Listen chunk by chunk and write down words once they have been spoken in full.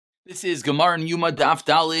This is Gemara and Yuma Daf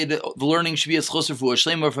Dalid. The learning should be a schusser for a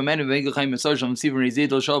shleimah from any Vegelchaim Mesaj on Sivir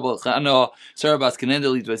Nizidol Shabbat Chana Sarabas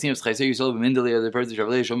Kanendeli Tvasim Schaiser Yisrael B'Mendeli Other Person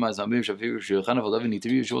Shavlei Shomaz Amim Shafir Shulchan V'Lavin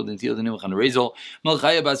Yitri Yishol Dentil Denim Chan Rezel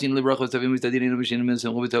Malchaya Basin Librachos Tavim Mistadin Inubishin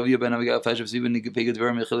Minsim Chubatovia Ben Avigal Fashav Sivir Nikapegad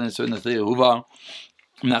Ver Mechil and Certain Athleya Huva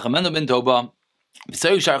Nachamendo Ben Toba as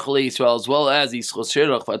well as Yischos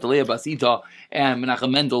Shirach Fatalea Basita and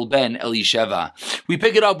Menachem Mendel ben Elisheva. We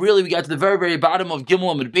pick it up, really, we got to the very, very bottom of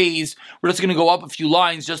Gimel Amud Beis. We're just going to go up a few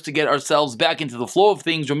lines just to get ourselves back into the flow of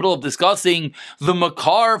things. We're in the middle of discussing the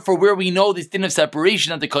Makar for where we know this din of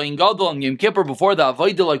separation at the Kohen Gadol and Yom Kippur before the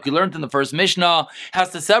Avodah, like we learned in the first Mishnah,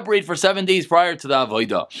 has to separate for 7 days prior to the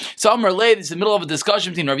Avodah. So Amar Lei, this is the middle of a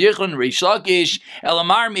discussion between Rav Yechon and Reish Lakish.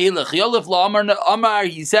 Elamar Meilech Yolef Amar,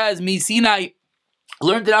 he says, Mi Sinai.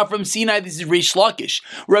 Learned it out from Sinai. This is Reish Lakish.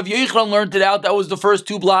 Rav Yochanan learned it out. That was the first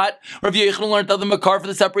two blot. Rav Yochanan learned out the Makar for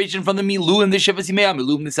the separation from the Milu and the Sheva Simei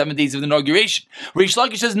Milu in the 7 days of the inauguration. Reish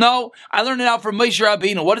Lakish says, no, I learned it out from Moshe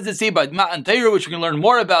Rabbeinu. What does it say about Matan Torah, which we're going to learn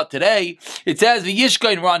more about today? It says,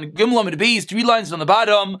 V'yishkain, we're on Gimel Amud Beis, 3 lines on the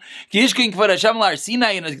bottom. V'yishkain k'vad Hashem l'Har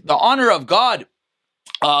Sinai, in the honor of God.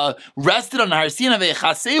 Rested on Har Sinai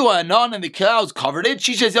ve'chaseu anon, and the clouds covered it.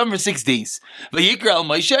 Shisha Yom for 6 days. V'yikra el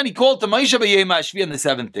Moshe, and he called to Moshe b'yom hashvi on the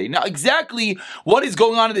 7th day. Now, exactly what is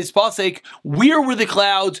going on in this pasuk? Where were the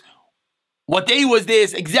clouds? What day was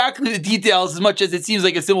this? Exactly the details, as much as it seems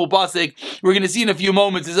like a simple pasuk, we're going to see in a few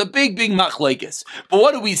moments, is a big, big machlekes. But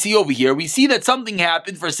what do we see over here? We see that something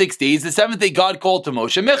happened for 6 days. The 7th day, God called to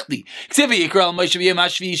Moshe Mechli. Hashem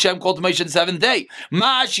called to Moshe on the 7th day.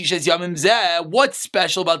 What's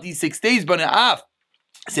special about these 6 days?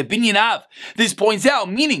 This points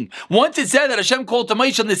out, meaning, once it said that Hashem called to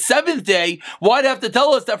Moshe on the 7th day, why'd it have to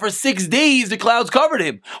tell us that for 6 days the clouds covered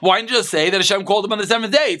him? Why didn't you just say that Hashem called him on the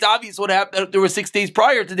 7th day? It's obvious what happened, that there were 6 days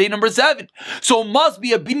prior to day number 7. So it must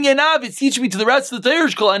be a binyanav. It's teaching me to the rest of the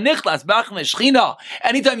Torah.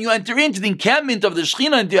 Anytime you enter into the encampment of the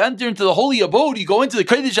Shechina and you enter into the holy abode, you go into the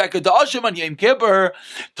Kodesh HaKodashim on Yom Kippur,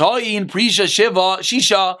 Ta'in, Prisha, Shiva,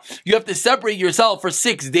 Shisha, you have to separate yourself for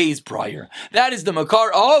 6 days prior. That is the Makar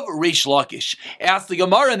of Reish Lakish. Ask the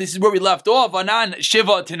Gemara, and this is where we left off, Anan,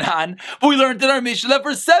 Shiva, Tanan, but we learned in our Mishnah that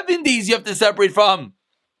for 7 days you have to separate from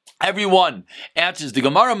everyone. Answers the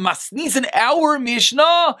Gemara, Masnisan, our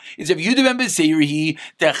Mishnah is if Yehuda ben Beseirihi,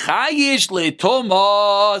 Techayish le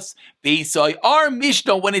Thomas, Beisai. Our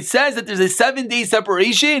Mishnah, when it says that there's a 7 day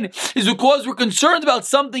separation, is because we're concerned about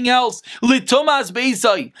something else. Litomas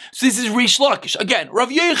Beisai. So this is Reish Lakish. Again, Rav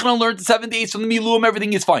Yochanan learned the 7 days from the Miluim,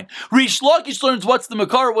 everything is fine. Reish Lakish learns what's the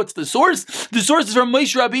Makar, what's the source? The source is from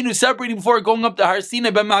Moshe Rabbeinu separating before going up to Har Sinai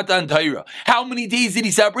ben Matan Torah. How many days did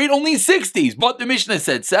he separate? Only 6 days. But the Mishnah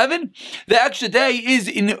said 7. The extra day is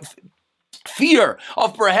in fear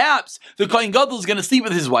of perhaps the Kohen Gadol is going to sleep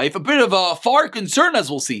with his wife, a bit of a far concern as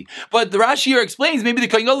we'll see. But the Rashi here explains maybe the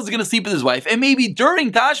Kohen Gadol is going to sleep with his wife, and maybe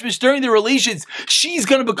during Tashmish, during their relations, she's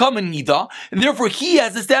going to become a Nida, and therefore he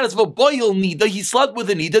has the status of a Boil Nida. He slept with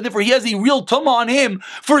a Nida, therefore he has a real Tumah on him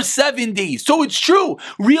for 7 days. So it's true.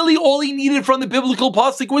 Really all he needed from the biblical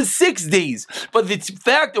pasuk was 6 days. But the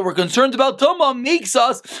fact that we're concerned about Tumah makes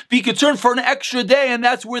us be concerned for an extra day, and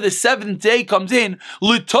that's where the 7th day comes in.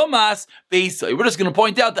 L'Tumas Beisai. We're just going to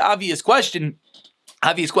point out the obvious question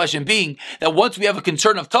being that once we have a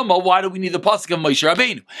concern of Tumah, why do we need the pasuk of Moshe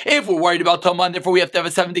Rabbeinu? If we're worried about Tumah and therefore we have to have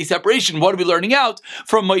a 7 day separation, what are we learning out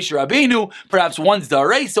from Moshe Rabbeinu? Perhaps one's the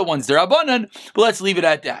Areisa, one's the Rabbanan, but let's leave it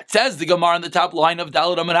at that. Says the Gemara on the top line of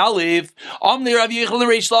Daled Amud Aleph, Amnei Rav Yochanan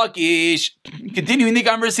Reish Lakish. Continuing the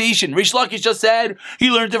conversation, Reish Lakish just said he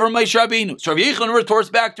learned it from Moshe Rabbeinu. So Rav Yochanan retorts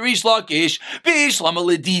back to Reish Lakish, I,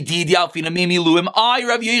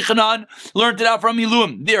 Rav Yochanan, learned it out from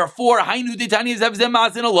Miluim. Therefore, Hainu Ditani Zevzem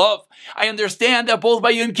Masin Alav. I understand that both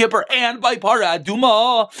by Yom Kippur and by Para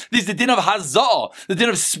Aduma, this is the din of Hazah, the din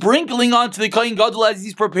of sprinkling onto the Kohen Gadol as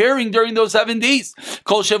he's preparing during those 7 days.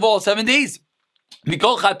 Kol Sheval, 7 days.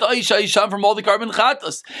 From all the carbon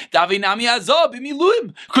chatas,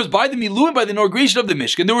 because by the miluim, by the inauguration of the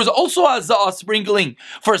Mishkan, there was also a sprinkling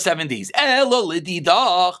for 7 days. According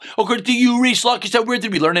to you, Reish Lakish, where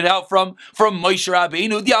did we learn it out from? From Moshe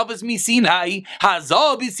Rabbeinu, the Avos Misinai.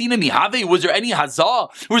 Hazah b'Sinai mihave. Was there any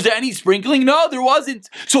hazah? Was there any sprinkling? No, there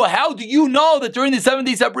wasn't. So how do you know that during the 7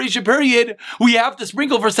 day separation period we have to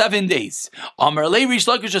sprinkle for 7 days? Amar le Reish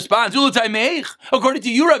Lakish responds, according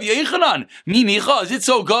to you, Rav Yochanan, Halacha, is it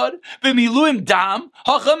so good? B'miluim dam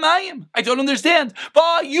hachamayim. I don't understand.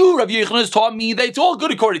 But you, Rav Yochanan, has taught me that it's all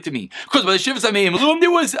good according to me. Because by the Shivas Ameim Miluim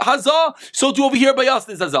there was Hazah, so too over here by us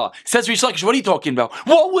there's Hazah. Says Rish Lakish, what are you talking about?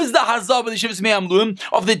 What was the Hazah by the Shivas Ameim Miluim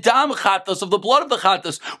of the dam chatas, of the blood of the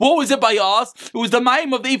chatas? What was it by us? It was the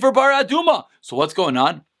Mayim of the Ifer Bar Aduma. So what's going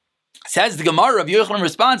on? Says the Gemara, Rav Yochanan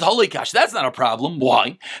responds, holy gosh, that's not a problem.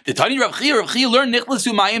 Why? The Tani Rav Chia learned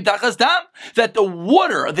Nichlasu Mayim Tachas Dam, that the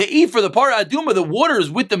water, the Ephah, the Para Aduma, the water is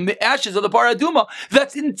with the ashes of the Para Aduma,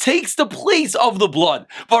 that takes the place of the blood.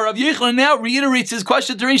 But Rav Yochanan now reiterates his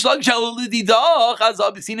question to Rish Lakish,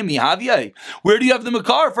 where do you have the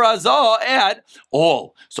Makar for Hazah at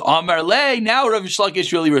all? So Amar Le, now Rav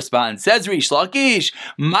Lakish really responds. Says Rish Lakish,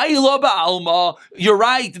 Ma'ila Ba'alma, you're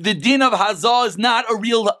right, the din of Hazah is not a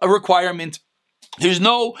real requirement. There's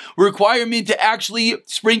no requirement to actually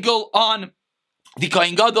sprinkle on the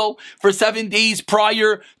Kohen Gadol for 7 days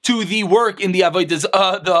prior to the work in the Avodas,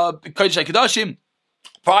 the Kodesh HaKadoshim,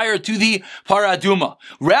 prior to the Para Aduma.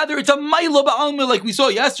 Rather, it's a Maila Ba'alma, like we saw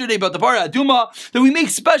yesterday about the Para Aduma, that we make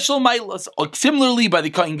special Mailas. Similarly, by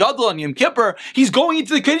the Kohen Gadol on Yom Kippur, he's going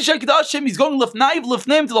into the Kodesh HaKadoshim, he's going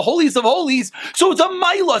Lifnaim to the holiest of holies, so it's a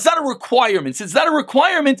Maila, it's not a requirement. Since it's not a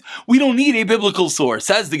requirement, we don't need a biblical source.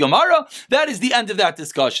 Says the Gemara, that is the end of that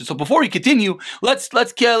discussion. So before we continue, let's do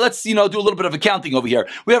a little bit of accounting over here.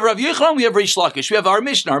 We have Rav Yochanan, we have Rish Lakish, we have our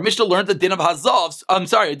Mishnah. Our Mishnah learned the din of Hazov,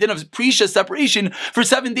 a din of Prisha separation for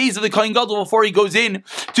 7 days of the Kohen Gadol before he goes in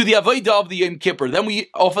to the Avodah of the Yom Kippur. Then we,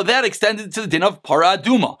 off of that, extended to the din of Para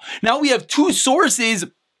Aduma. Now we have two sources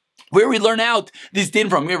where we learn out this din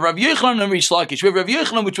from. We have Rav Yochanan and Rish Lakish. We have Rav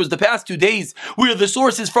Yochanan, which was the past 2 days, where the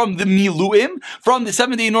source is from the Miluim, from the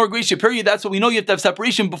 7-day inauguration period. That's what we know, you have to have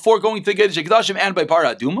separation before going to the Kodesh HaKadoshim and by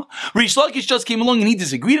Para Aduma. Rish Lakish just came along and he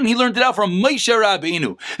disagreed, and he learned it out from Moshe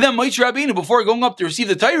Rabbeinu. Then Moshe Rabbeinu, before going up to receive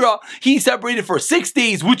the Torah, he separated for 6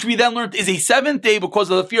 days, which we then learned is a 7th day because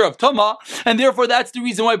of the fear of Tumah, and therefore that's the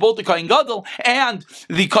reason why both the Kohen Gadol and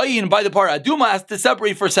the Kohen by the Para Aduma has to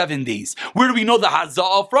separate for 7 days. Where do we know the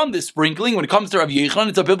Hazah from? The sprinkling. When it comes to Rav Yochanan,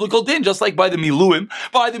 it's a biblical din, just like by the Miluim.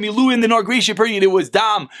 By the Miluim, the inauguration period, it was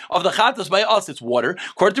dam of the Chatas. By us, it's water.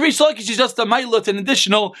 According to Rish Lakish, it's just a Mailut, an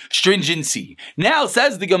additional stringency. Now,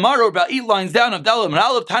 says the Gemara, about 8 lines down of Dalam and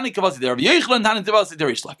Aleph, Tani Kavasi, Rav Yochanan, Tani Kavasi,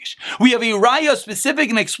 Rish Lakish. We have a Raya,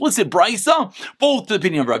 specific and explicit Brisa, both to the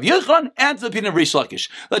opinion of Rav Yochanan and to the opinion of Rish Lakish.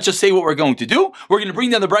 Let's just say what we're going to do. We're going to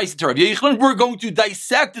bring down the Brisa to Rav Yochanan. We're going to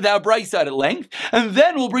dissect that Brisa at length, and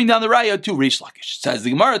then we'll bring down the Raya to Rish Lakish. Says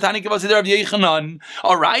the Gemara, Tani Kavasi, Rav Yochanan, a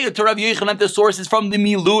Raya to Rav Yochanan, the source is from the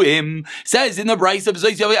Miluim, says in the Brisa of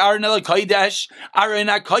Aaron el Kodesh, Aaron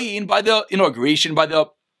HaKoyin, by the inauguration, by the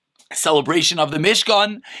celebration of the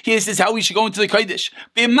Mishkan. Here says how we should go into the Kodesh.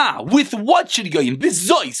 Bima, with what should he go in?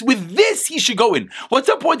 Bizois, with this he should go in. What's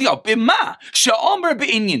the point? Bima, she'omer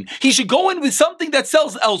be'inyan. He should go in with something that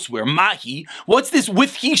sells elsewhere. Mahi, what's this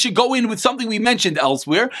with he should go in with something we mentioned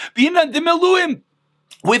elsewhere? B'inan de Miluim.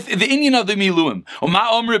 With the Indian of the Miluim,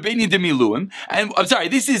 and I'm sorry,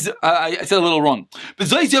 this is I said a little wrong.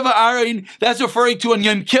 But Aaron, that's referring to on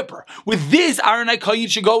Yom Kippur. With this, Aaron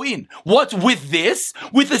HaKoyin should go in. What's with this?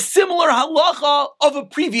 With a similar halacha of a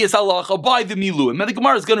previous halacha by the Miluim. And the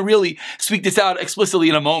Gemara is going to really speak this out explicitly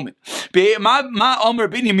in a moment. Aaron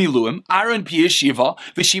he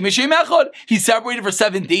separated for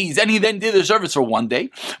 7 days, and he then did the service for 1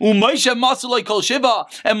 day. And Moshe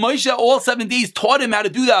all 7 days taught him how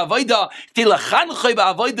to do the avodah,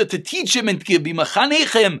 to teach him and to be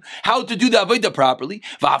mechanechem how to do the avodah properly.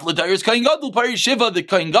 The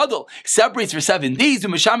Kohen Gadol separates for 7 days,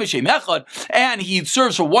 and he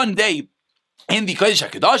serves for 1 day in the Kodesh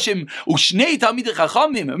HaKadoshim, Ushnei Talmidei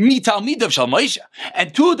Chachamim, Mi Talmidav Shel Moshe,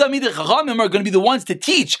 and 2 Talmidei Chachamim are going to be the ones to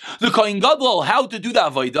teach the Kohen Gadol how to do the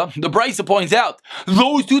Avodah. The Brisa points out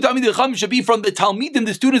those 2 Talmidei Chachamim should be from the Talmidim,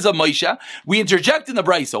 the students of Moshe. We interject in the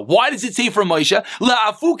Brisa. Why does it say from Moshe?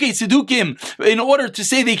 La'afuke Tzedukim, in order to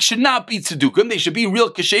say they should not be Tzedukim, they should be real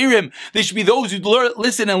Kasherim. They should be those who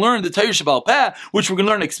listen and learn the Torah Sheba'al Peh, which we're going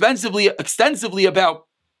to learn extensively about.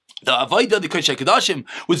 The Avodah, the Kodesh HaKadoshim,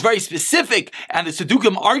 was very specific, and the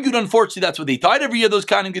Tzedukim argued, unfortunately, that's what they taught every year, those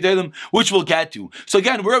Kohanim Gedolim, which we'll get to. So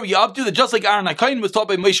again, where are we up to? That just like Aaron HaKoyin was taught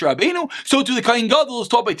by Moshe Rabbeinu, so too the Kohen Gadol was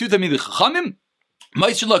taught by 2 Talmidei Chachamim.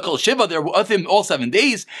 Shiva, they're with him all 7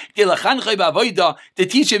 days to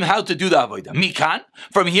teach him how to do the avodah. Mikan,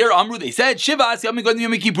 from here, Amru, they said, Shiva as Yom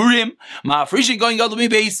Kippurim, Ma'afrishin going Gadol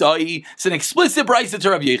Mibeisai. It's an explicit brayso to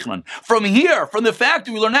Rabbi Yochanan. From here, from the fact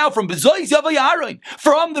we learn now from Bezois Yavai Aaron,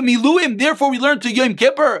 from the Miluim, therefore we learn to Yom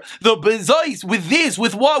Kippur, the Bezois, with this,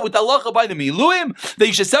 with what? With halacha by the Miluim, that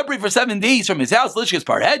you should separate for 7 days from his house, Lishkas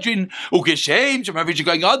Parhedrin, Ukeshem, Shemafrishin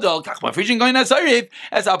going Gadol, Kach Mafrishin going Nasarif,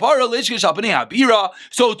 as Apara Lishkas Shapani Habira.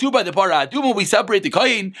 So too by the Para Aduma, we separate the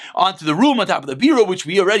Kayin onto the room on top of the Bira, which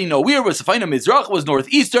we already know where was Safaina Mizrach, was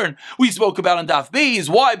northeastern. We spoke about on Daf Beis.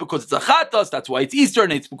 Why? Because it's a Chatas, that's why it's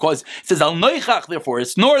eastern. It's because it says Al Noichach, therefore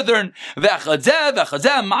it's northern. V'achadzeh,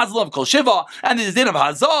 Mazlav Kol Shiva, and there's din of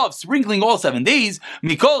Hazav, sprinkling all 7 days,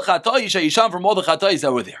 Mikol Chatay Shayisham, from all the Chatayis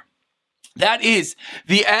that were there. That is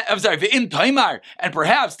the V'im Taimar, and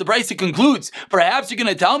perhaps the Brisa concludes. Perhaps you're going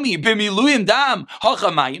to tell me B'miluyim Dam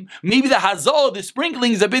Hachamayim. Maybe the Hazal, the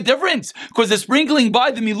sprinkling is a bit different, because the sprinkling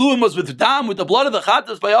by the Miluyim was with Dam, with the blood of the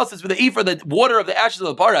Chatas, by us is with the Ephah, the water of the ashes of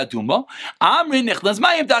the Para Aduma. Amrin Nechnas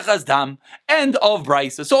Mayim Tachas Dam. End of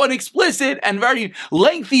Brisa. So an explicit and very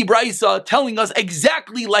lengthy Brisa telling us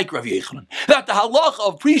exactly like Rav Yochanan that the halach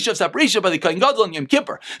of Prisha, separation by the Kohen Gadol and Yom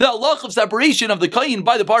Kippur, the halach of separation of the Kohen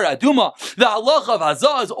by the Para Aduma, the halach of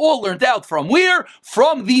Hazah is all learned out from where?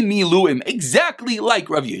 From the Miluim, exactly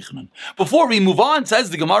like Rav Yochanan. Before we move on,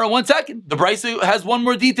 says the Gemara, 1 second. The Brisa has one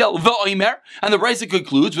more detail, V'oimer, and the Brisa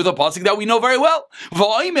concludes with a pasuk that we know very well.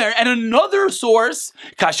 V'oimer, and another source,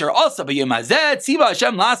 Kasher Asa b'yom hazeh, Tziva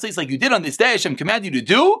Hashem la'asais, like you did on this day, Hashem commanded you to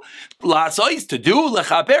do, la'asais, to do,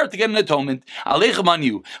 lechaper, to get an atonement, aleichem on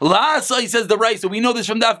you. La'asais, says the Brisa, we know this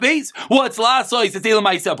from Daf Beis. What's la'asais? It's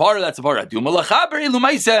Elamaisa Parah, that's a Parah Aduma. Lechaper,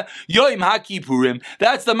 Elamaisa, Yom HaKippurim.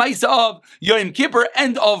 That's the Maisa of Yom Kippur,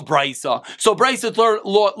 end of Brisa. So Brisa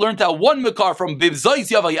learned out one Makar from Bivzois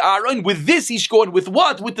Yavai Aaron. With this he's going with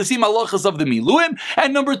what? With the same halachas of the Miluim.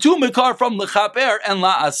 And number 2 Makar from Lechaper and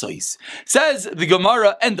La'asais. Says the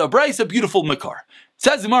Gemara, end of Brisa, beautiful Makar.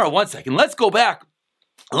 Says the Gemara, 1 second. Let's go back.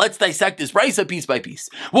 Let's dissect this Brisa piece by piece.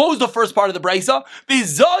 What was the first part of the Brisa?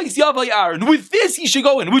 B'zois Yavai Aaron. With this he should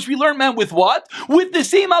go in, which we learned meant with what? With the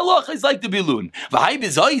same halachas like the Bilun. V'hai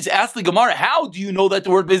B'zois, asked the Gemara, how do you know that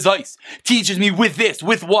the word B'zois teaches me with this?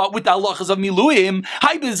 With what? With the halachas of Miluim.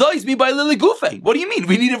 Hai B'zois me by Lili Gufe. What do you mean?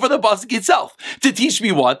 We need it for the pasuk itself. To teach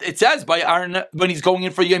me what? It says by Aaron when he's going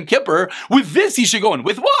in for Yom Kippur, with this he should go in.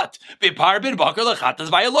 With what? B'par bin bakar lechatas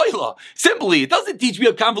by Eloila. Simply, it doesn't teach me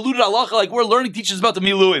a convoluted halacha like we're learning teaches about the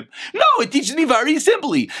Miluim. No, it teaches me very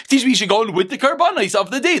simply. It teaches me you should go in with the karbanos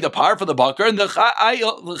of the day. The par for the bakar and the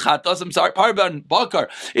chatas, par ben bakar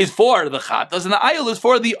is for the chatas and the ayil is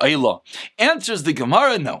for the ayla. Answers the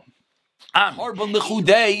Gemara, no. If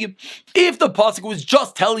the pasuk was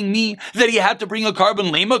just telling me that he had to bring a carbon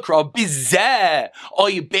lemakra, bizeh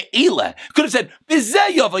oy be'ila, could have said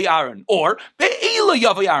bizeh yavai Aaron or be'ila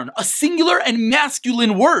yavai Aaron, a singular and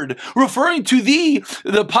masculine word referring to the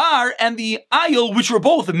par and the ayil, which were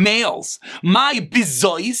both males. My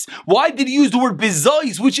bizois. Why did he use the word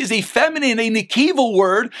bizois, which is a feminine, a nekeva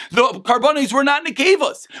word? The carbonos were not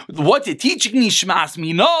nekevas. What's it teaching me? Shmas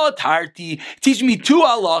mina tarti, teaching me 2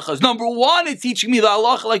 halachas. Number 1, it's teaching me the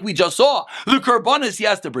halacha like we just saw, the karbanos he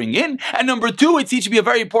has to bring in, and number 2, it's teaching me a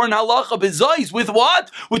very important halacha b'zois, with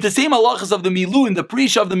what? With the same halachas of the miluim, the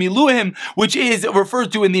prisha of the miluim, which is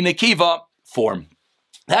referred to in the nekeva form.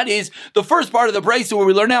 That is the first part of the Brisa where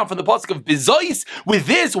we learn now from the pasuk of Bizois. With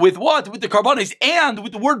this, with what? With the karbanos and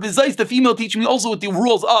with the word Bizois, the female teaching me also with the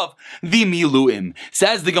rules of the Miluim.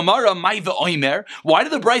 Says the Gemara, Mai v'oimer. Why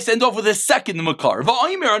did the Brisa end off with a second Makar?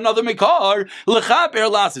 V'oimer, another Makar. L'chaper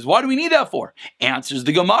lasses. Why do we need that for? Answers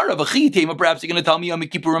the Gemara, V'chitema. Perhaps you're going to tell me Yom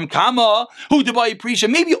Kippurim Kama. Who to buy Prisha?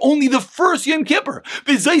 Maybe only the first Yom Kippur.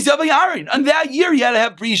 Bizois Yavai Aaron. And that year he had to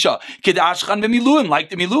have Prisha. Kedashchan v'Miluim, like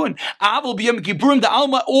the Miluim. Avol b'Yom Kippurim the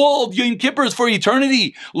Alma. All Yom Kippurs for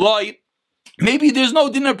eternity. Like, maybe there's no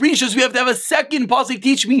din of precious. We have to have a second pasuk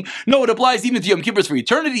teach me. No, it applies even to Yom Kippurs for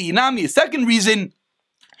eternity. Inami, a second reason.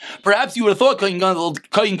 Perhaps you would have thought Kohen Gadol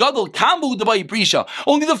Kambu Dabai Prisha.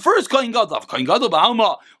 Only the first Kohen Gadol of Kohen Gadol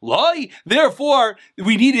Ba'alma. Lie. Therefore,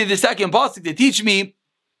 we needed the second pasuk to teach me.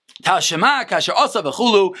 Tashema, Kasher Asa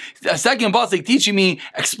v'chulu. A second pasuk teaching me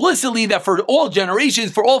explicitly that for all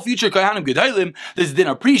generations, for all future Kohanim Gedolim, there's din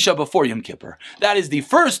of Prisha before Yom Kippur. That is the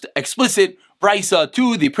first explicit brisa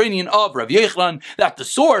to the opinion of Rav Yochanan that the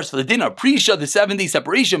source for the din of Prisha, the 7-day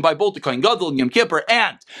separation by both the Kohen Gadol and Yom Kippur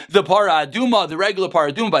and the Para Aduma, the regular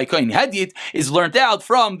Para Aduma by Kohen Hedit, is learned out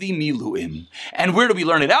from the Miluim. And where do we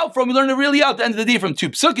learn it out from? We learn it really out at the end of the day from two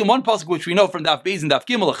psukim. One pasuk which we know from Daf Beis and Daf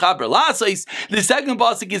Gimel Chaber Lasais. The second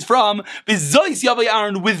pasuk is from Bezois Yavai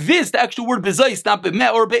Aaron. With this, the actual word Bezois, not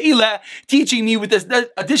Bemeh or Be'ila, teaching me with this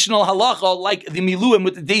additional halacha like the Miluim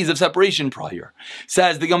with the days of separation prior.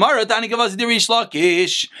 Says the Gemara, Tani Gavaz de Rish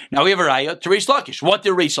Lakish. Now we have a raya to Rish Lakish. What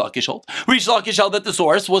did Rish Lakish hold? Rish Lakish held that the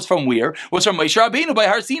source was from where? Was from Moshe Rabbeinu by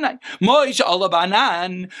Har Sinai. Moshe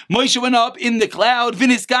Alabanan. Moshe went up in the cloud,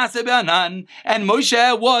 Viniskase Banan, and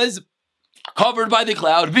Moshe was covered by the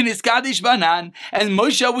cloud, Viniskadish Banan, and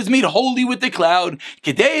Moshe was made holy with the cloud.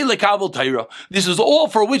 Kedei lekavol Torah. This was all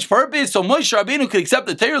for which purpose? So Moshe Rabbeinu could accept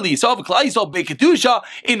the Torah Yisrael Klal Yisrael Bekedusha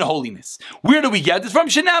in holiness. Where do we get this from?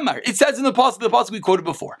 Shenamar. It says in the pasuk we quoted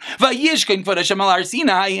before. Vayishkein Kvod Hashem al Har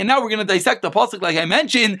Sinai. And now we're going to dissect the pasuk like I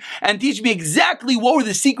mentioned and teach me exactly what were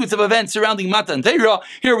the sequence of events surrounding Matan Torah.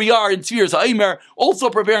 Here we are in Tzviras HaOmer, also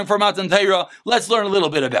preparing for Matan Torah. Let's learn a little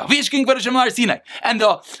bit about Vayishkein Kvod Hashem al Har Sinai and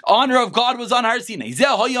the honor of God was on Har Sinai. This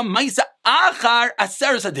was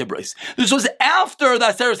after the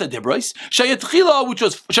Aseres HaDibros, which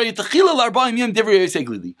was Shayatchila l'Arba'im Yom Divrei Yosei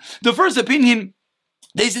Glili. The first opinion,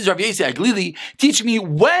 this is Rav Yosei Glili, teach me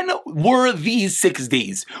when were these 6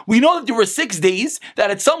 days. We know that there were 6 days, that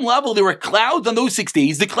at some level there were clouds on those 6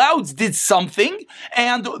 days. The clouds did something,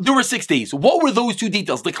 and there were 6 days. What were those two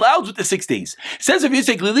details? The clouds with the 6 days. Says Rav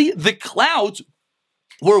Yosei Glili, the clouds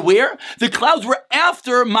were where? The clouds were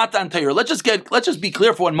after Matan Torah. Let's just be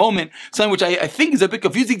clear for one moment, something which I think is a bit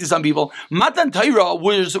confusing to some people. Matan Torah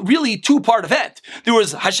was really two-part event. There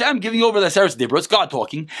was Hashem giving over the Aseres Dibros, God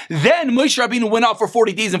talking. Then Moshe Rabbeinu went out for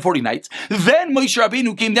 40 days and 40 nights. Then Moshe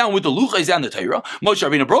Rabbeinu came down with the Luchas and the Torah. Moshe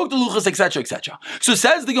Rabbeinu broke the Luchas, etc., etc. So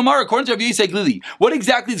says the Gemara, according to Rav Yosei Glili, what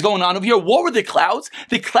exactly is going on over here? What were the clouds?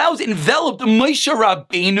 The clouds enveloped Moshe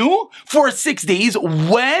Rabbeinu for 6 days.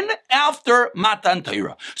 When? After Matan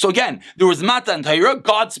Torah. So again, there was Matan Torah,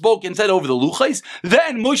 God spoke and said over the Luchais.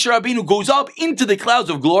 Then Moshe Rabbeinu goes up into the clouds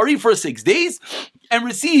of glory for 6 days and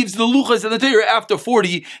receives the Luchas and the Torah after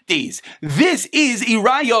 40 days. This is a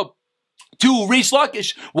raya to Rish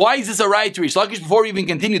Lakish. Why is this a right to Rish Lakish before we even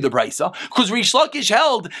continue the brisa? Because Rish Lakish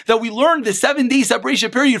held that we learned the 7-day separation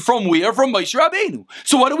period from where? From Moshe Rabbeinu.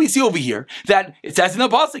 So what do we see over here? That it says in the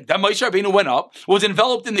pasuk that Moshe Rabbeinu went up, was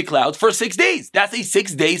enveloped in the clouds for 6 days. That's a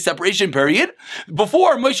 6-day separation period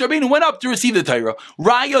before Moshe Rabbeinu went up to receive the Torah.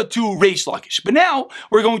 Raya to Rish Lakish. But now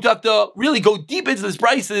we're going to have to really go deep into this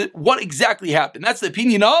brisa. What exactly happened? That's the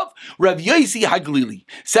opinion of Rav Yosei HaGlili.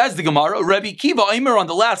 Says the Gemara, Rabbi Kiva Aimer on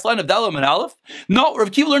the last line of Dalam and Aleph. No, Rav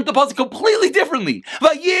Kiva learned the pasuk completely differently.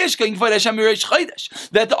 That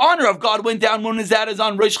the honor of God went down when that is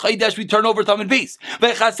on Rosh Chodesh, we turn over Tamid Beis.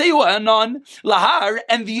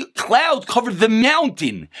 And the cloud covered the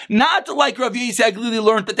mountain. Not like Rav Yosei HaGlili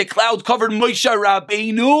learned that the cloud covered Moshe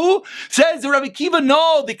Rabbeinu. Says Rabbi Kiva,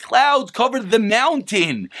 no, the cloud covered the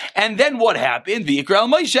mountain. And then what happened? V'yikra al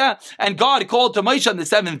Moshe, and God called to Moshe on the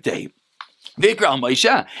 7th day. V'yikra al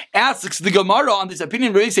Moshe asks the Gemara on this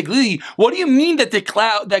opinion, what do you mean that the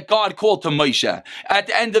cloud that God called to Moshe at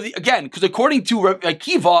the end of the again? Because according to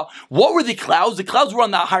Akiva, what were the clouds? The clouds were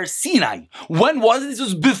on the Har Sinai. When was it? This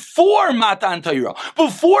was before Matan Torah,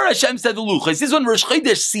 before Hashem said the Luchas. This is on Rosh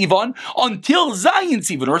Chodesh Sivan until Zayin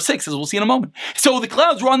Sivan or 6, as we'll see in a moment. So the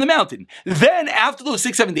clouds were on the mountain. Then after those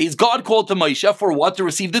 6-7 days, God called to Moshe for what? To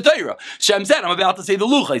receive the Torah. Hashem said, "I'm about to say the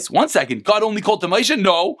Luchas." 1 second, God only called to Moshe?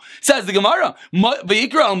 No, says the Gemara.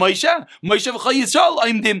 V'yikra al Moshe, Moshe v'chai Yisrael,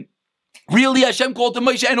 I'm dim. Really, Hashem called to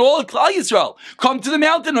Moshe and all of Klal Yisrael, come to the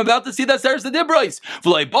mountain. I'm about to see that Aseres HaDibros.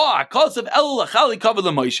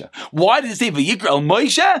 Why did it say V'yikra al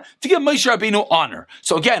Moshe? To give Moshe Rabbeinu honor.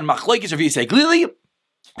 So again, Machlokes Rav Yosei Glili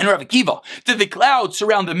and Rav Akiva. Did the clouds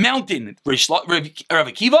surround the mountain? Rav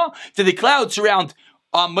Akiva. Did the clouds surround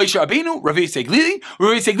Moshe Rabbeinu? Rav Yosei Glili.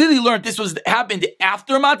 Rav Yosei Glili learned this was happened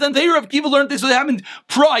after Matan Torah. Rav Akiva learned this was happened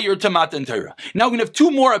prior to Matan Torah. Now we're going to have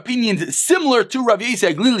two more opinions similar to Rav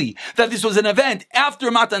Yosei Glili, that this was an event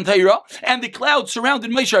after Matan Torah and the cloud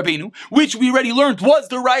surrounded Moshe Rabbeinu, which we already learned was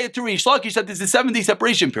the raya to Rish Lakish, that this is a 7-day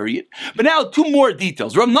separation period. But now two more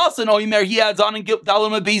details. Rav Nassan Oimer, he adds on in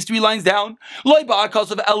Dalam Beis 3 lines down. Why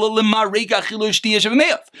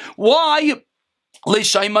Why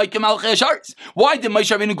did Moshe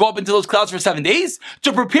Rabbeinu go up into those clouds for 7 days?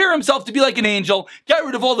 To prepare himself to be like an angel, get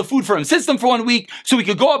rid of all the food for him system for 1 week, so he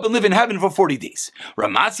could go up and live in heaven for 40 days.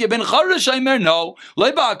 Ramasya ben Charash Aimer, no.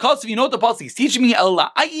 You know what the pasuk is teaching me?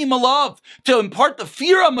 To impart the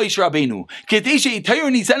fear of Moshe Rabbeinu. Because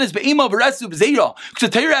the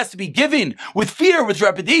Torah has to be given with fear, with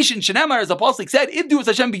trepidation. Shenemar, as the pasuk said,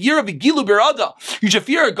 you should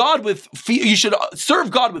fear God with fear. You should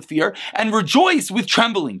serve God with fear and rejoice with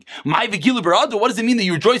trembling. My Vigilu Barada, what does it mean that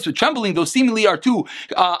you rejoice with trembling? Those seemingly are two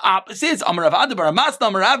opposites. At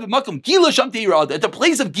the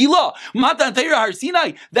place of Gila, Matan Torah Har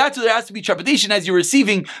Sinai, that's where there has to be trepidation as you're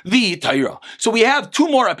receiving the Torah. So we have two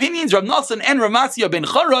more opinions, Rav Nassan and Ramasya ben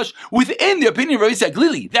Charash, within the opinion of Rav Yisrael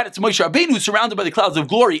Glili, that it's Moshe Rabbeinu surrounded by the clouds of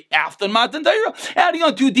glory after Matan Torah, adding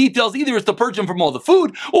on two details, either it's to purge him from all the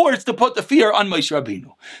food, or it's to put the fear on Moshe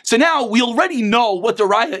Rabbeinu. So now we already know what the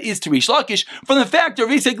raya is to Rish Lakish from the fact that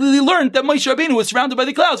Rav Yisrael Glili learned that Moshe Rabbeinu was surrounded by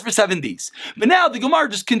the clouds for 7 days. But now the Gemara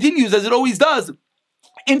just continues, as it always does,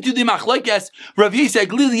 into the machlokes, Rav Yisrael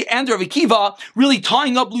Glili and Rav Akiva, really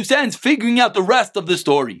tying up loose ends, figuring out the rest of the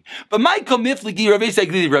story. But my kamifliki, Rav Yisrael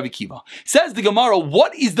Glili, Rav Akiva. Says the Gemara,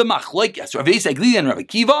 what is the machlokes? Rav Yisrael Glili and Rav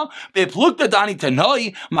Akiva, beplukta dani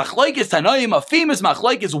tanoi, machlokes tanoim, a famous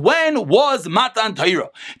machlokes, when was Matan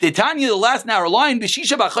Torah? The Tanya, the last narrow line,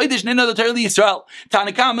 b'shisha b'chodesh nina the Torah Yisrael.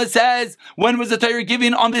 Tanakama says, when was the Torah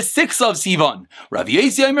given? On the 6th of Sivan. Rav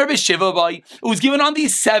Yisrael Omer b'shiva bai, it was given on the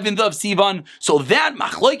 7th of Sivan. So that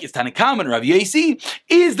machlokes Tanakam and Rav Yasi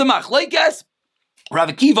is the machlokes Rav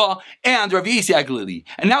Akiva and Rav Yisrael Glili.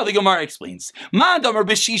 And now the Gemara explains. So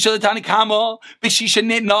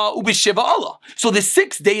the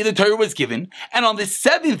 6th day the Torah was given, and on the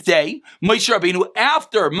 7th day, Moshe Rabbeinu,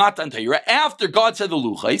 after Matan Torah, after God said the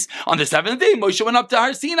Luchais, on the 7th day, Moshe went up to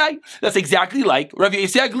Har Sinai. That's exactly like Rav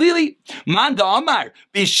Yisrael Glili. Manda Amar,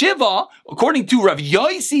 B'Shiva, according to Rav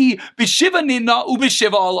Yosi, B'Shiva Nina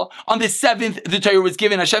u'B'Shiva Allah. On the 7th, the Torah was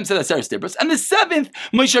given, Hashem said Aseres Dibros, and the 7th,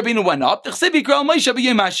 Moshe Rabbeinu went up.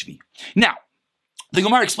 Now, the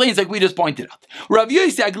Gemara explains like we just pointed out. Rav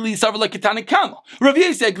Yisrael Glili suffered like a Tanakama. Rav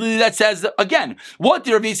Yisrael Glili that says, again, what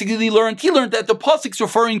did Rav Yisrael Glili learn? He learned that the pasuk's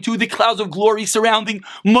referring to the clouds of glory surrounding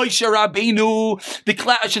Moshe Rabbeinu.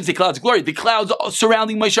 I shouldn't say clouds of glory, the clouds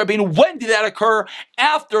surrounding Moshe Rabbeinu. When did that occur?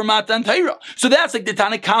 After Matan Torah. So that's like the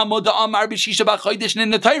Tanakama, the Amar b'shisha b'chodesh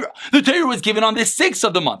in the Torah. The Torah was given on the 6th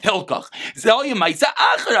of the month. Hilkach.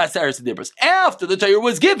 After the Torah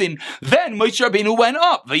was given, then Moshe Rabbeinu went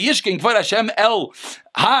up. Vayishkin kvar Hashem el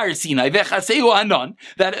Har Sinai v'chaseu Hanan,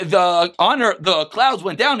 that the clouds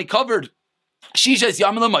went down, it covered Shishas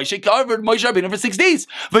Yamim Moshe, covered Moshe Rabbeinu for 6 days.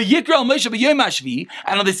 V'yikra Moshe b'yom hashvi,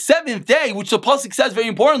 and on the 7th day, which the pasuk says very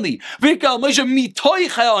importantly, v'yikra Moshe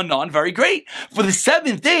mitoich ha'anan, very great. For the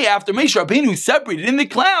 7th day after Moshe Rabbeinu separated in the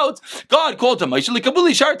clouds, God called to Moshe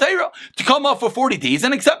l'kabuli shar Torah, to come up for 40 days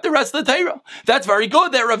and accept the rest of the Torah. That's very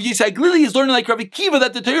good. That Rav Yisrael Glili is learning like Rav Akiva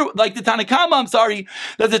that the Torah, like the Tanakama,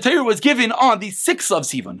 that the Torah was given on the 6th of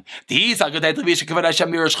Sivan.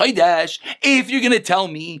 If you're going to tell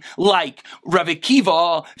me like Rav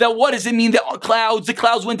Akiva, that what does it mean that the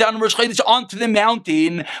clouds went down in Rosh Chodesh onto the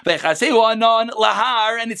mountain, and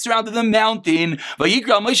it surrounded the mountain,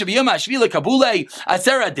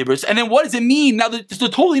 and then what does it mean now that it's a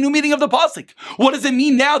totally new meaning of the pasuk? What does it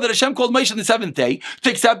mean now that Hashem called Moshe on the 7th day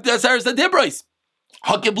to accept the Aseres Dibros?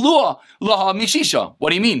 What do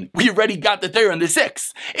you mean? We already got the Torah on the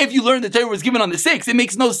 6th. If you learn the Torah was given on the 6th, it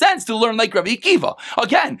makes no sense to learn like Rav Akiva.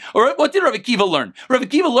 Again, or what did Rav Akiva learn? Rav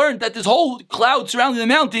Akiva learned that this whole cloud surrounding the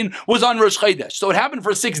mountain was on Rosh Chodesh. So it happened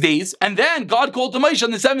for 6 days, and then God called to Moshe on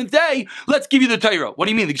the 7th day, let's give you the Torah. What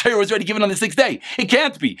do you mean? The Torah was already given on the 6th day. It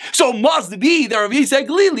can't be. So it must be that Rav Yisrael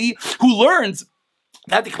Glili, who learns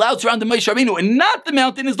that the clouds surround the Moshe Rabbeinu and not the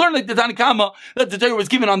mountain, is learned like the Tanakama that the Torah was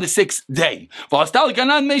given on the 6th day. But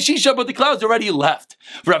the clouds already left.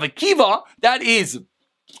 For Rav Akiva, that is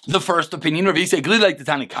the first opinion. Rav Yisrael Glili like the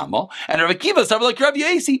Tanakama, and Rav Akiva started like Rav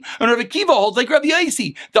Yasi, and Rav Akiva holds like Rav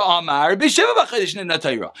Yasi. The Amar b'shiva b'chodesh in the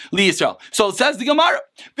Torah liYisrael. So it says the Gemara.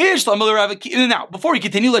 Now, before we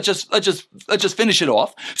continue, let's just finish it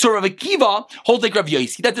off. So Rav Akiva holds like Rav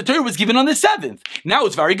Yasi that the Torah was given on the 7th. Now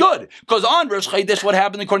it's very good because on Rosh Chodesh, what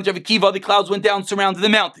happened according to Rav Akiva? The clouds went down, surrounded the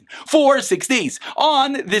mountain for 6 days.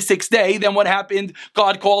 On the 6th day, then what happened?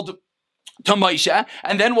 God called to Moshe,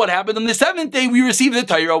 and then what happened on the 7th day? We received the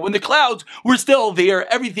Torah when the clouds were still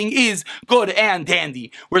there. Everything is good and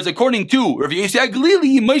dandy. Whereas according to Rav Yisrael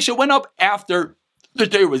Glili, Moshe went up after the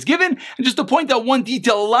Torah was given. And just to point out one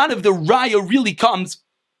detail, a lot of the raya really comes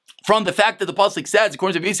from the fact that the pasuk says,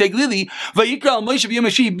 according to Vayisei Glili, Vayikra Moshe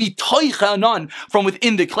v'Yom b'toichanan, from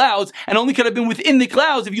within the clouds, and only could have been within the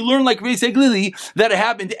clouds if you learn like Vayisei Glili that it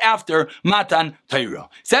happened after Matan Torah.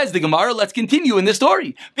 Says the Gemara. Let's continue in the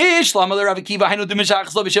story. According to Rav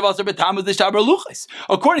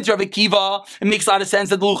Akiva, it makes a lot of sense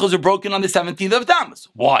that the luchos are broken on the 17th of Tammuz.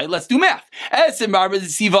 Why? Let's do math.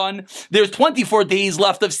 There's 24 days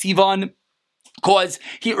left of Sivan. Because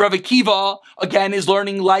Rav Akiva, again, is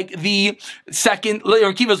learning like the second,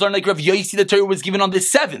 Rav Akiva is learning like Rav Yosi, the Torah was given on the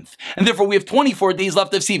 7th. And therefore we have 24 days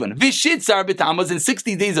left of Sivan. Vishitzar b'Tammuz, in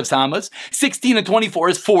 60 days of Tammuz, 16 and 24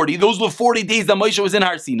 is 40. Those were 40 days that Moshe was in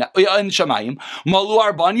Har Sinai, in Shamayim. Malu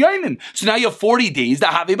Arban Yaimim. So now you have 40 days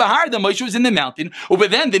that Have Bahar, that Moshe was in the mountain. But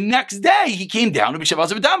then the next day he came down to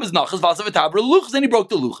B'Shavas b'Tammuz, Nachas Vasa v'Tabra Luchas, and he broke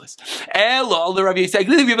the Luchas. Elo, the Rav Yisei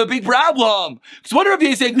Glili, we have a big problem. Because what did Rav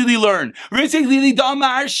Yisei Glili learn? Basically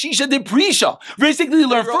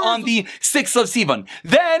learn on the 6th of Sivan.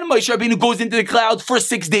 Then Moshe Rabbeinu goes into the cloud for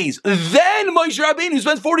 6 days. Then Moshe Rabbeinu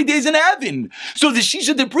spends 40 days in heaven. So the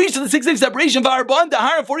Shisha the priest of the 6 day separation, V'Arban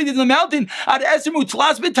Dahar, 40 days in the mountain, at Esemu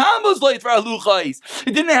Tlas B'Tammuz Leit V'Aluchais.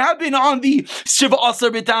 It didn't happen on the Shiva Asar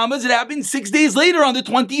B'Tammuz. It happened 6 days later on the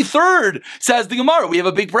 23rd. Says the Gemara, we have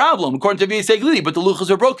a big problem according to Vayisei Glili, but the Luchas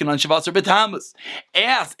are broken on Shiva Asar B'Tammuz.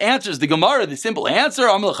 Answers the Gemara the simple answer.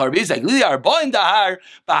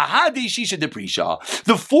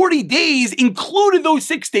 The 40 days included those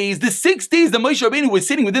 6 days. The 6 days that Moshe Rabbeinu was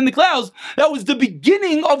sitting within the clouds, that was the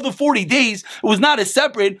beginning of the 40 days. It was not a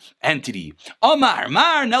separate entity. Amar,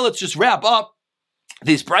 now let's just wrap up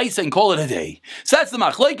this price and call it a day. So that's the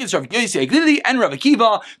machlokes Rav Yosei Glili and Rav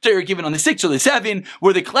Akiva. Torah given on the 6th or the 7th,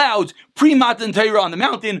 where the clouds pre-Matan Torah on the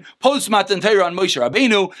mountain, post-Matan Torah on Moshe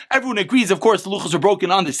Rabbeinu. Everyone agrees, of course, the luchos are broken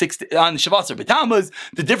on the 6th on Shavasar B'Tammuz.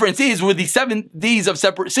 The difference is with the 7 days of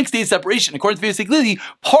 6 days separation, according to Vayisei Glili,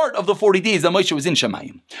 part of the 40 days that Moshe was in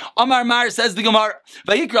Shamayim. Amar Mar, says the Gemara,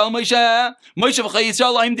 Vayikra Moshe v'chai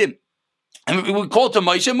Yisrael Aimdim. And we call to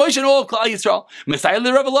Moshe and all of Klal Yisrael. Messiah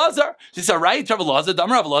le Rav Elazar. This is a right, Rav Elazar,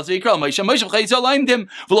 Dam Rav Elazar, Yikra Moshe v'chai Yisrael Aimdim.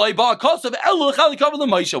 V'loi ba kosav elu chali kav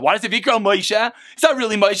Moshe. Why does it Yikra Moshe? It's not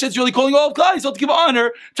really Moshe, it's really calling all of Klal Yisrael to give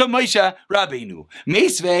honor to Moshe Rabbeinu.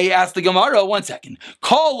 Meisvei asked the Gemara, 1 second.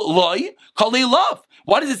 Call loi, call a love.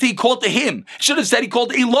 Why does it say he called to him? Should have said he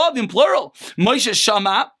called a love in plural. Moshe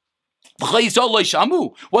Shama.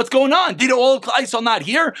 What's going on? Did all of Klal Yisrael not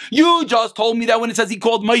hear? You just told me that when it says he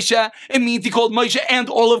called Moshe, it means he called Moshe and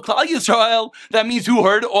all of Klal Yisrael. That means who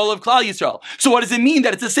heard? All of Klal Yisrael. So what does it mean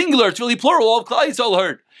that it's a singular? It's really plural. All of Klal Yisrael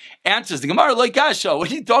heard. Answers the Gemara like Gasha.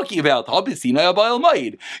 What are you talking about?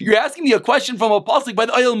 You're asking me a question from a pasuk by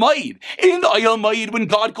the Ayel Ma'id. In the Ayel Ma'id, when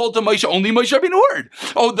God called to Moshe, only Moshe Rabbeinu heard.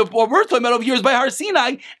 Oh, what we're talking about over here is by Har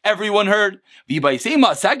Sinai. Everyone heard.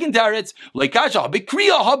 Second teretz like Gasha.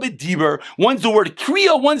 Kriya habit diber. One's the word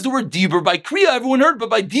kriya, one's the word diber. By kriya, everyone heard,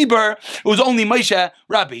 but by diber, it was only Moshe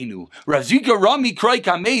Rabbeinu. Rav Zrika Rami Kroi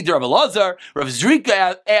Kamei Rav Elazar. Rav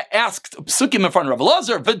Zrika asked psukim in front of Rav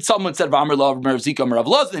Elazar. But someone said V'amar Rav Zrika Rav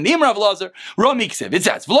Elazar. Rav Elazar, Rami Ksiv. It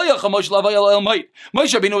says, Moshe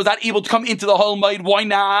Rabbeinu was not able to come into the whole might. Why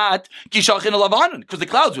not? Because the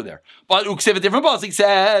clouds were there. But Uksiv, a different pasuk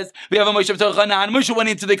says, we have a Moshe went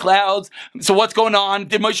into the clouds. So what's going on?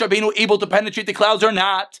 Did Moshe Rabbeinu able to penetrate the clouds or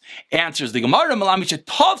not? Answers the Gemara.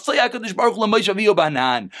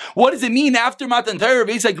 What does it mean after Matan Torah?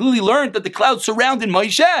 Vayisei Glili learned that the clouds surrounded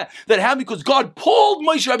Moshe. That happened because God pulled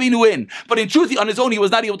Moshe Rabbeinu in. But in truth, on his own, he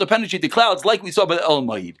was not able to penetrate the clouds like we saw by the El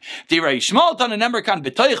Ma'id. Divrei Shmuel Tan and Emerkan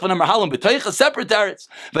B'toich v'Nemer Halam B'toich a separate teretz.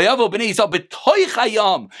 V'yavo Bnei Yisrael B'toich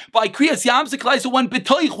Hayam. By Kriyas Yam Seklai, so when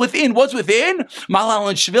B'toich within, what's within? Malal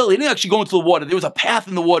and Shvil. He didn't actually go into the water. There was a path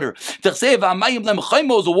in the water. Tersev Amayim Lem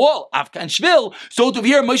Chaymo was a wall. Afkan Shvil. So to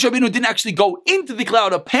here, Moshe Rabbeinu didn't actually go into the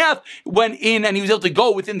cloud. A path went in, and he was able to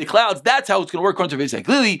go within the clouds. That's how it's going to work. According to Vayisei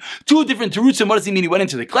Glili, 2 different terutzim. What does he mean? He went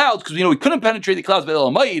into the clouds because we know he couldn't penetrate the clouds by the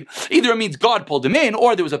El Ma'id. Either it means God pulled him in,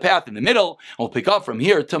 or there was a path in the middle. And we'll pick up from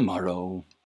here tomorrow.